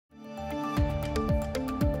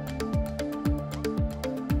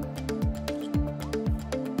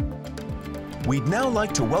We'd now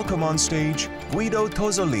like to welcome on stage Guido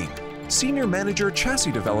Tosolin, Senior Manager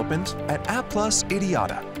Chassis Development at Applus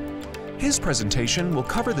IDIADA. His presentation will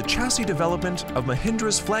cover the chassis development of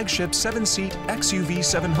Mahindra's flagship 7-seat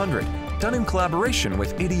XUV700, done in collaboration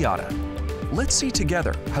with IDIADA. Let's see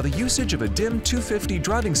together how the usage of a DIM 250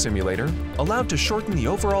 driving simulator allowed to shorten the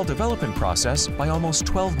overall development process by almost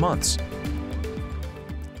 12 months.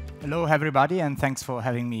 Hello, everybody, and thanks for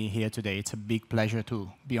having me here today. It's a big pleasure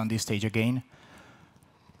to be on this stage again.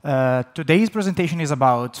 Today's presentation is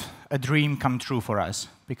about a dream come true for us,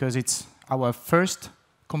 because it's our first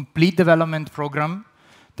complete development program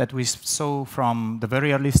that we saw from the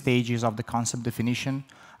very early stages of the concept definition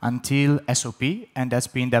until SOP, and that's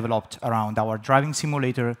been developed around our driving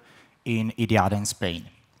simulator in IDIADA in Spain.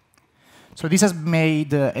 So this has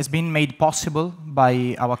been made possible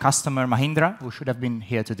by our customer Mahindra, who should have been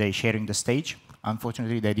here today sharing the stage.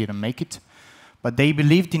 Unfortunately, they didn't make it. But they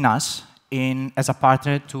believed in us as a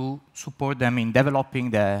partner to support them in developing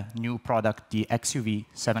the new product, the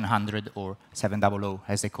XUV700 or 700,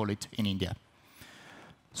 as they call it in India.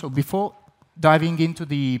 So before diving into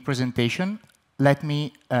the presentation, let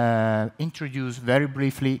me introduce very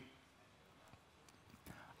briefly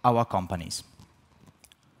our companies.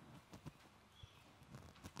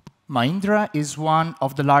 Mahindra is one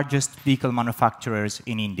of the largest vehicle manufacturers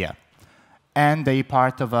in India. And they are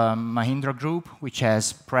part of a Mahindra group, which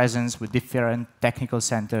has presence with different technical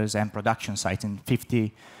centers and production sites in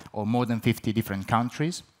 50 or more than 50 different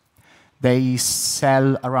countries. They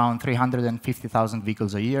sell around 350,000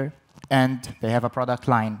 vehicles a year. And they have a product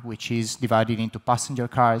line which is divided into passenger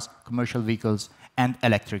cars, commercial vehicles, and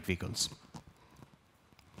electric vehicles.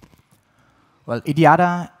 Well,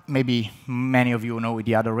 IDIADA, maybe many of you know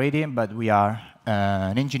IDIADA already, but we are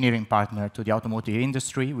an engineering partner to the automotive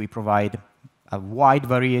industry. We provide a wide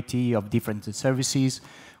variety of different services.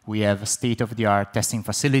 We have state-of-the-art testing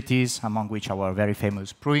facilities, among which our very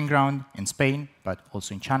famous proving ground in Spain, but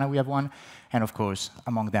also in China we have one. And of course,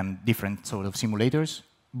 among them, different sort of simulators,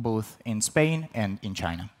 both in Spain and in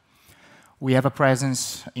China. We have a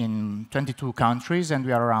presence in 22 countries, and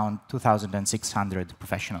we are around 2,600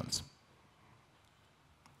 professionals.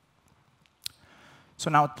 So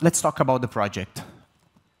now let's talk about the project.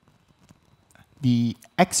 The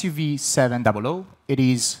XUV700, it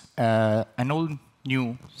is an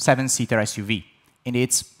all-new 7-seater SUV. And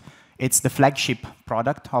it's the flagship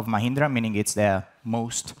product of Mahindra, meaning it's their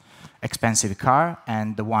most expensive car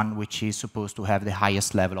and the one which is supposed to have the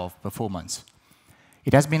highest level of performance.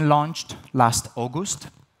 It has been launched last August,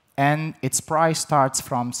 and its price starts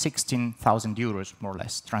from 16,000 euros, more or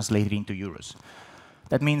less, translated into euros.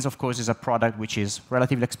 That means, of course, it's a product which is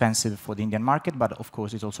relatively expensive for the Indian market, but of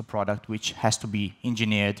course, it's also a product which has to be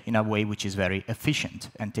engineered in a way which is very efficient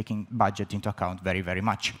and taking budget into account very, very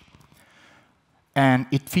much. And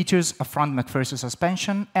it features a front McPherson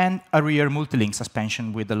suspension and a rear multi-link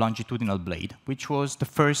suspension with a longitudinal blade, which was the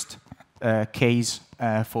first case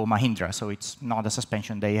for Mahindra, so it's not a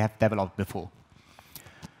suspension they have developed before.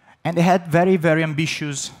 And they had very, very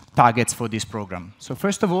ambitious targets for this program. So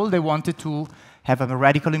first of all, they wanted to have a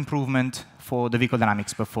radical improvement for the vehicle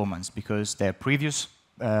dynamics performance, because their previous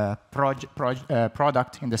product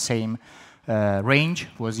in the same range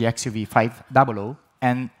was the XUV500,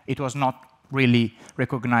 and it was not really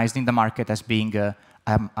recognized in the market as being a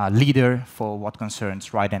leader for what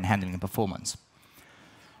concerns ride and handling performance.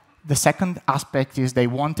 The second aspect is they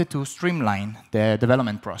wanted to streamline the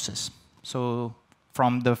development process. So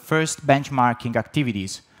from the first benchmarking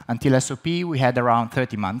activities until SOP, we had around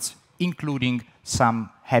 30 months, including some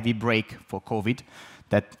heavy break for COVID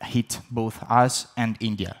that hit both us and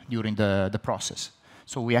India during the process.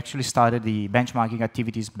 So we actually started the benchmarking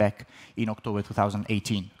activities back in October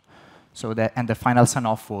 2018. And the final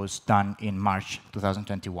sign-off was done in March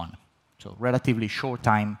 2021. So relatively short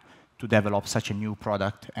time to develop such a new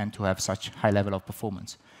product and to have such high level of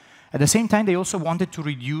performance. At the same time, they also wanted to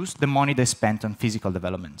reduce the money they spent on physical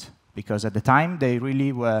development, because at the time, they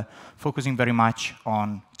really were focusing very much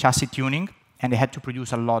on chassis tuning, and they had to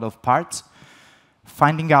produce a lot of parts,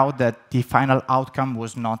 finding out that the final outcome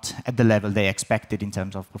was not at the level they expected in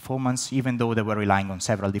terms of performance, even though they were relying on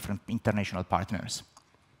several different international partners.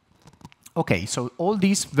 OK, so all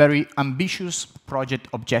these very ambitious project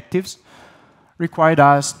objectives required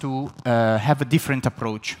us to have a different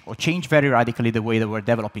approach or change very radically the way that we're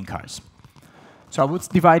developing cars. So I would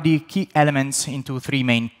divide the key elements into three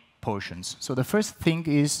main portions. So the first thing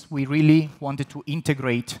is we really wanted to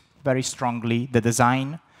integrate very strongly the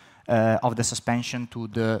design of the suspension to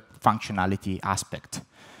the functionality aspect.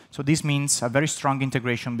 So this means a very strong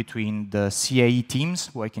integration between the CAE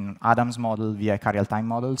teams working on Adams model, VI real-time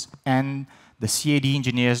models, and the CAD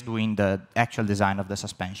engineers doing the actual design of the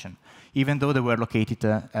suspension, even though they were located,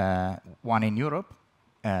 one in Europe,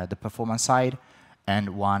 the performance side, and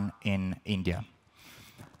one in India.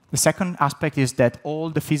 The second aspect is that all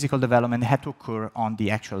the physical development had to occur on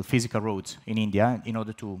the actual physical roads in India in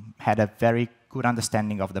order to have a very good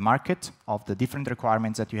understanding of the market, of the different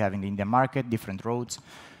requirements that you have in the Indian market, different roads,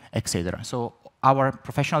 etc. So our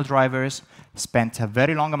professional drivers spent a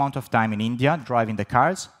very long amount of time in India driving the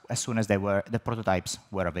cars as soon as the prototypes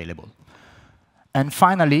were available. And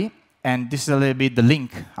finally, and this is a little bit the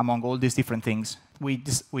link among all these different things,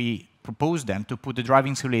 we proposed them to put the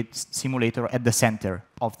driving simulator at the center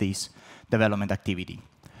of this development activity.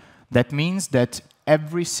 That means that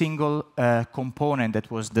every single component that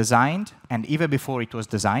was designed, and even before it was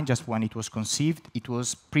designed, just when it was conceived, it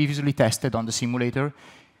was previously tested on the simulator,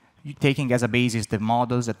 taking as a basis the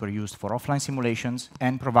models that were used for offline simulations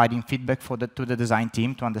and providing feedback to the design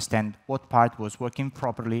team to understand what part was working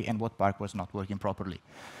properly and what part was not working properly.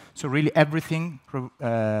 So really everything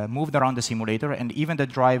moved around the simulator, and even the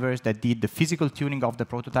drivers that did the physical tuning of the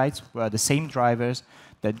prototypes were the same drivers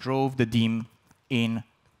that drove the team in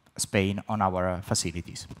Spain on our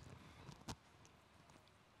facilities.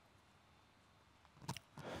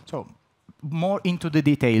 So more into the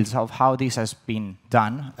details of how this has been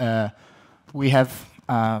done, we have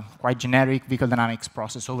quite generic vehicle dynamics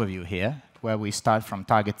process overview here, where we start from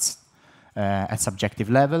targets at subjective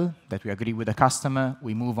level that we agree with the customer.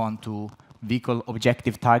 We move on to vehicle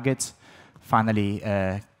objective targets, finally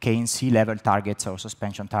K&C level targets or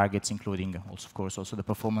suspension targets, including, also, of course, also the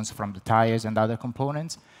performance from the tires and other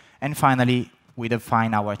components. And finally, we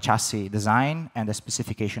define our chassis design and the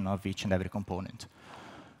specification of each and every component.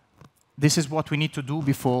 This is what we need to do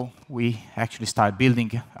before we actually start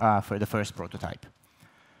building for the first prototype.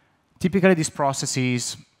 Typically, this process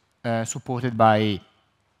is supported by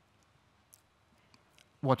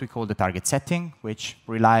what we call the target setting, which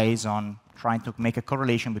relies on trying to make a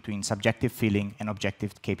correlation between subjective feeling and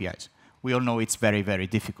objective KPIs. We all know it's very, very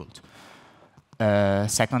difficult.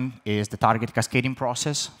 Second is the target cascading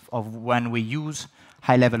process of when we use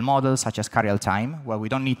high-level models such as car real time, where we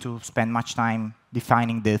don't need to spend much time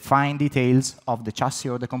defining the fine details of the chassis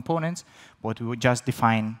or the components, but we would just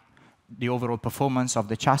define the overall performance of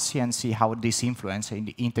the chassis and see how this influence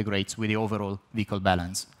integrates with the overall vehicle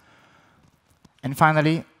balance. And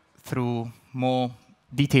finally, through more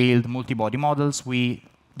detailed multi-body models, we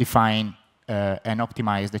define and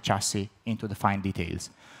optimize the chassis into the fine details.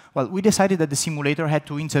 Well, we decided that the simulator had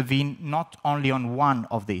to intervene not only on one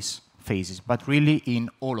of these phases, but really in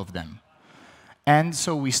all of them. And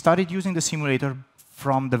so we started using the simulator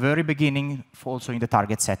from the very beginning, also in the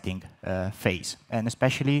target setting phase, and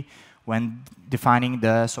especially when defining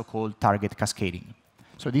the so-called target cascading.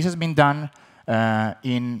 So this has been done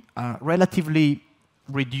in a relatively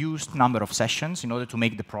reduced number of sessions in order to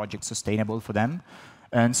make the project sustainable for them.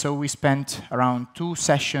 And so we spent around 2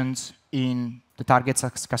 sessions in the target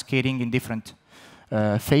cascading in different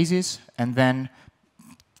phases, and then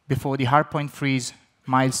before the hardpoint freeze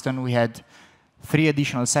milestone, we had 3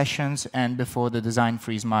 additional sessions, and before the design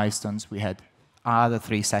freeze milestones, we had other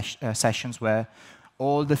 3 sessions where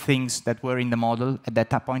all the things that were in the model at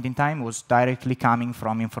that point in time was directly coming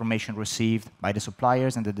from information received by the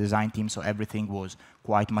suppliers and the design team, so everything was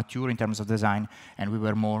quite mature in terms of design, and we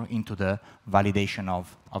were more into the validation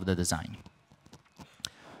of the design.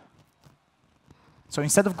 So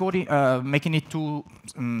instead of making it too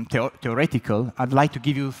theoretical, I'd like to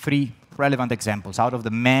give you 3 relevant examples out of the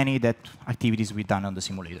many activities we've done on the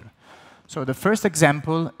simulator. So the first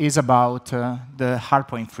example is about the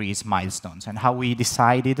hardpoint freeze milestones and how we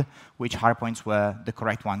decided which hardpoints were the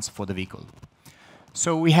correct ones for the vehicle.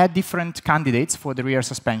 So we had different candidates for the rear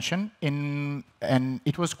suspension, and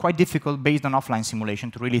it was quite difficult based on offline simulation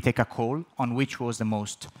to really take a call on which was the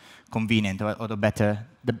most convenient or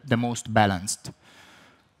the most balanced.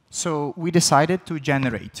 So we decided to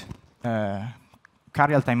generate car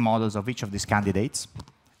real-time models of each of these candidates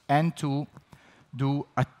and to do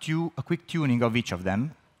a quick tuning of each of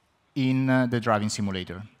them in the driving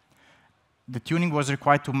simulator. The tuning was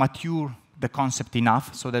required to mature the concept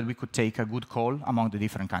enough so that we could take a good call among the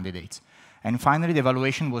different candidates. And finally, the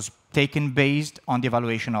evaluation was taken based on the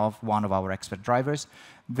evaluation of one of our expert drivers.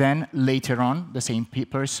 Then later on, the same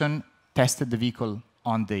person tested the vehicle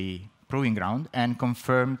on the proving ground and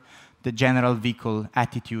confirmed the general vehicle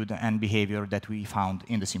attitude and behavior that we found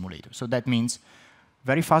in the simulator. So that means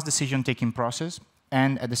very fast decision-taking process,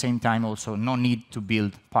 and at the same time also no need to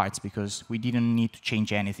build parts because we didn't need to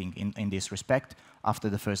change anything in this respect after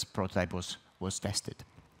the first prototype was tested.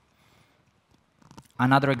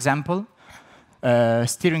 Another example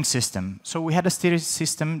Steering system. So we had a steering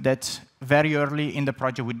system that very early in the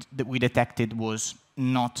project we detected was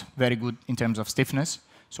not very good in terms of stiffness.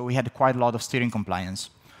 So we had quite a lot of steering compliance.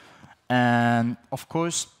 And of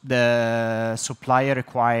course, the supplier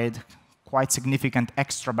required quite significant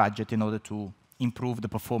extra budget in order to improve the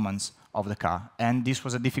performance of the car. And this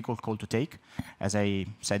was a difficult call to take. As I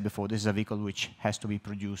said before, this is a vehicle which has to be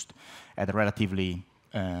produced at a relatively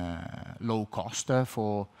low cost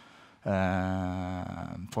for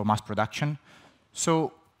mass production.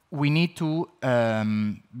 So we need to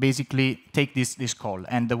basically take this call.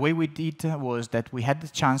 And the way we did was that we had the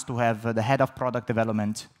chance to have the head of product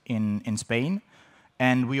development in Spain,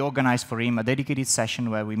 and we organized for him a dedicated session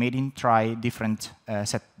where we made him try different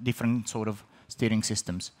sort of steering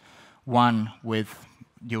systems. One with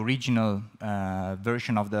the original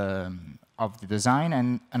version of the design,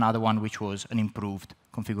 and another one which was an improved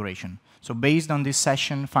configuration. So based on this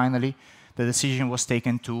session, finally, the decision was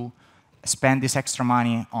taken to spend this extra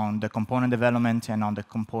money on the component development and on the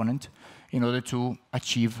component in order to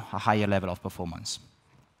achieve a higher level of performance.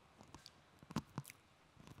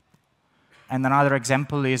 And another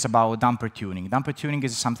example is about damper tuning. Damper tuning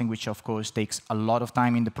is something which, of course, takes a lot of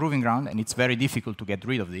time in the proving ground, and it's very difficult to get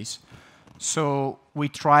rid of this. So we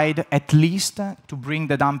tried at least to bring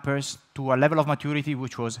the dampers to a level of maturity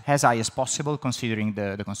which was as high as possible, considering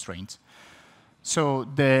the constraints. So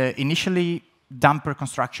the initially damper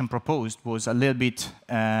construction proposed was a little bit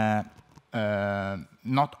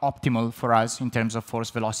not optimal for us in terms of force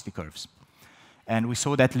velocity curves. And we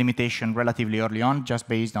saw that limitation relatively early on, just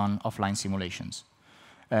based on offline simulations.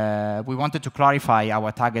 We wanted to clarify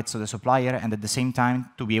our targets to the supplier and at the same time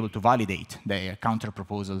to be able to validate their counter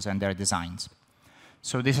proposals and their designs.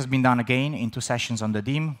 So this has been done again in 2 sessions on the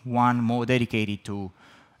DIM, one more dedicated to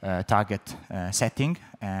target setting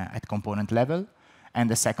at component level, and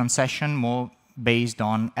the second session more based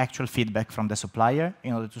on actual feedback from the supplier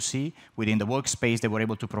in order to see within the workspace they were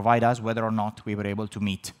able to provide us whether or not we were able to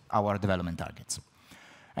meet our development targets.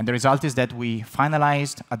 And the result is that we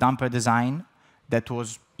finalized a damper design that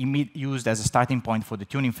was used as a starting point for the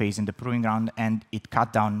tuning phase in the proving ground, and it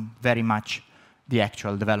cut down very much the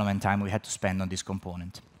actual development time we had to spend on this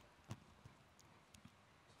component.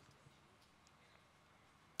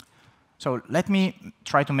 So let me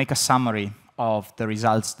try to make a summary of the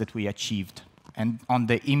results that we achieved and on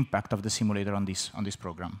the impact of the simulator on this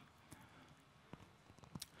program.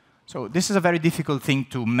 So this is a very difficult thing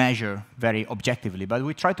to measure very objectively, but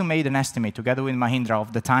we tried to make an estimate together with Mahindra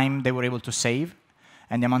of the time they were able to save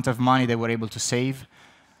and the amount of money they were able to save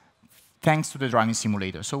thanks to the driving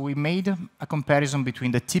simulator. So we made a comparison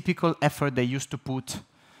between the typical effort they used to put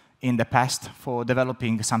in the past for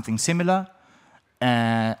developing something similar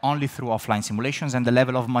only through offline simulations and the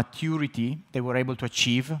level of maturity they were able to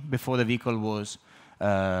achieve before the vehicle was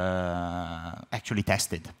actually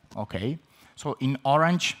tested. Okay. So in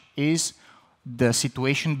orange is the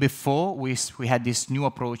situation before we had this new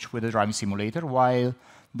approach with the driving simulator, while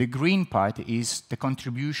the green part is the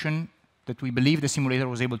contribution that we believe the simulator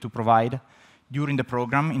was able to provide during the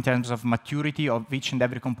program in terms of maturity of each and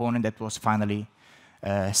every component that was finally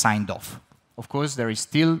signed off. Of course, there is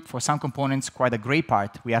still, for some components, quite a gray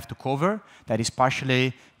part we have to cover. That is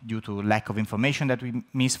partially due to lack of information that we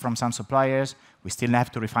miss from some suppliers. We still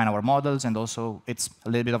have to refine our models, and also it's a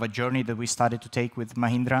little bit of a journey that we started to take with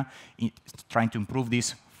Mahindra, trying to improve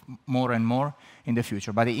this more and more in the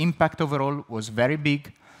future. But the impact overall was very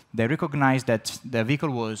big. They recognized that the vehicle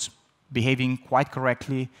was behaving quite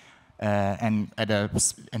correctly, and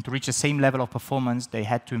to reach the same level of performance, they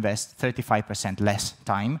had to invest 35% less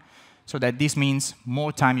time. So that this means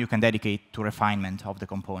more time you can dedicate to refinement of the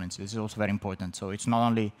components. This is also very important. So it's not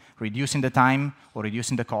only reducing the time or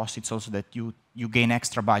reducing the cost, it's also that you gain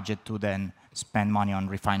extra budget to then spend money on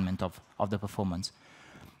refinement of the performance.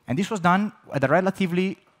 And this was done at a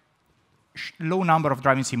relatively low number of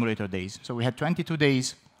driving simulator days. So we had 22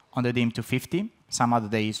 days on the DIM 250, some other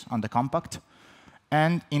days on the compact.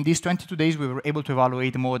 And in these 22 days, we were able to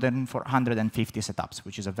evaluate more than 450 setups,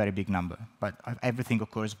 which is a very big number. But everything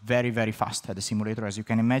occurs very, very fast at the simulator, as you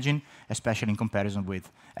can imagine, especially in comparison with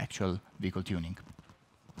actual vehicle tuning.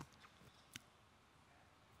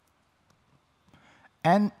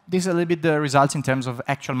 And this is a little bit the results in terms of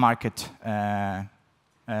actual market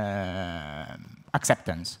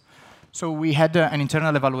acceptance. So we had an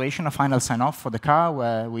internal evaluation, a final sign-off for the car,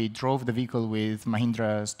 where we drove the vehicle with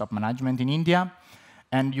Mahindra's top management in India.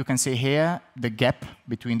 And you can see here the gap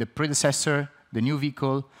between the predecessor, the new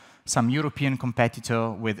vehicle, some European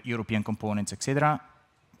competitor with European components, etc.,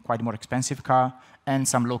 quite more expensive car, and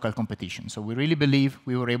some local competition. So we really believe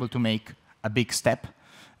we were able to make a big step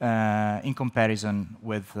in comparison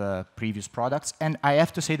with previous products. And I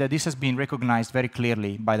have to say that this has been recognized very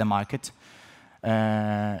clearly by the market.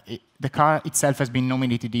 The car itself has been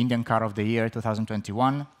nominated the Indian Car of the Year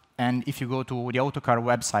 2021. And if you go to the Autocar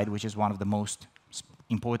website, which is one of the most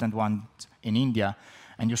important ones in India,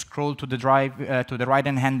 and you scroll to the ride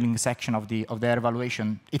and handling section of their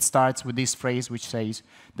evaluation, it starts with this phrase which says,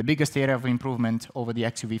 the biggest area of improvement over the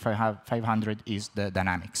XUV500 is the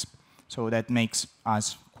dynamics. So that makes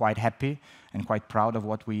us quite happy and quite proud of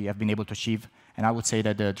what we have been able to achieve. And I would say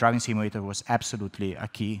that the driving simulator was absolutely a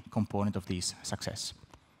key component of this success.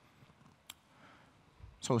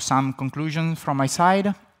 So some conclusions from my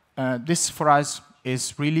side. This, for us,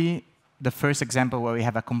 is really the first example where we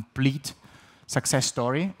have a complete success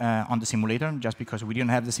story on the simulator, just because we didn't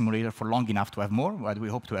have the simulator for long enough to have more, but we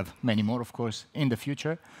hope to have many more, of course, in the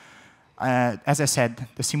future. As I said,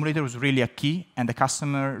 the simulator was really a key, and the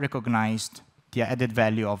customer recognized the added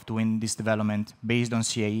value of doing this development based on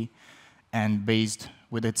CAE and based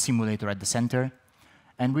with the simulator at the center.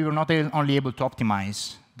 And we were not only able to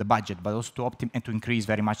optimize the budget, but also to increase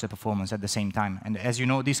very much the performance at the same time. And as you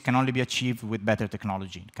know, this can only be achieved with better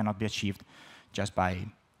technology. It cannot be achieved just by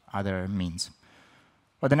other means.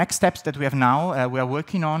 But the next steps that we have now, we are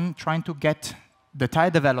working on trying to get the tire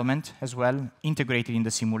development as well integrated in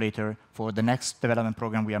the simulator for the next development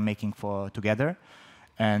program we are making together.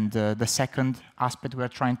 And the second aspect we are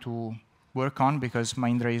trying to work on, because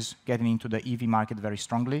Mahindra is getting into the EV market very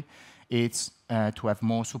strongly, it's to have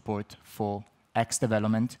more support for X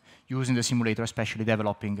development using the simulator, especially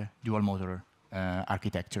developing dual motor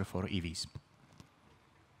architecture for EVs.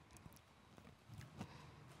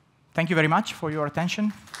 Thank you very much for your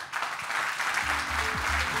attention.